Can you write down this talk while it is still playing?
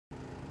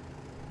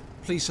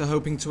Police are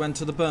hoping to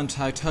enter the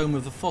burnt-out home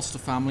of the Foster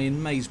family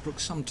in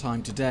Maysbrook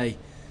sometime today.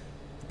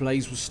 The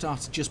blaze was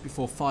started just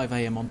before 5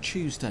 a.m. on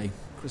Tuesday.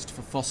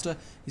 Christopher Foster,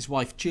 his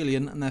wife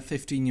Gillian and their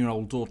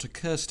 15-year-old daughter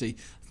Kirsty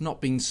have not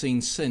been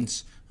seen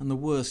since, and the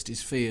worst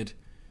is feared.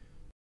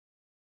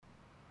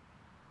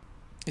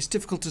 It's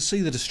difficult to see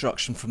the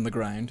destruction from the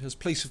ground, as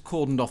police have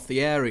cordoned off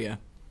the area.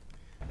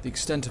 The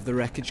extent of the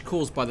wreckage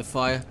caused by the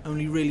fire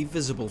only really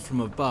visible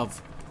from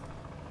above.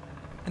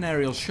 An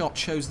aerial shot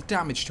shows the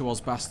damage to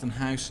Osbaston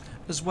House,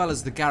 as well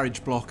as the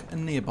garage block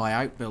and nearby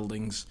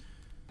outbuildings.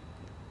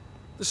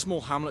 The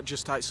small hamlet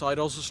just outside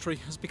Oswestry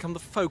has become the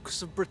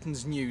focus of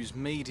Britain's news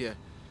media,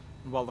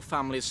 and while the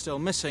family is still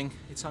missing,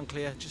 it's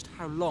unclear just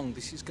how long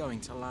this is going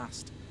to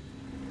last.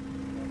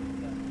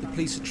 The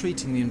police are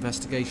treating the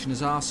investigation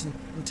as arson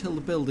until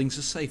the buildings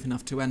are safe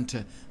enough to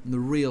enter and the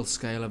real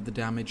scale of the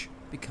damage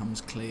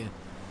becomes clear.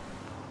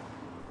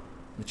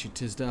 Richard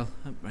Tisdale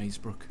at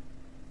Maysbrook.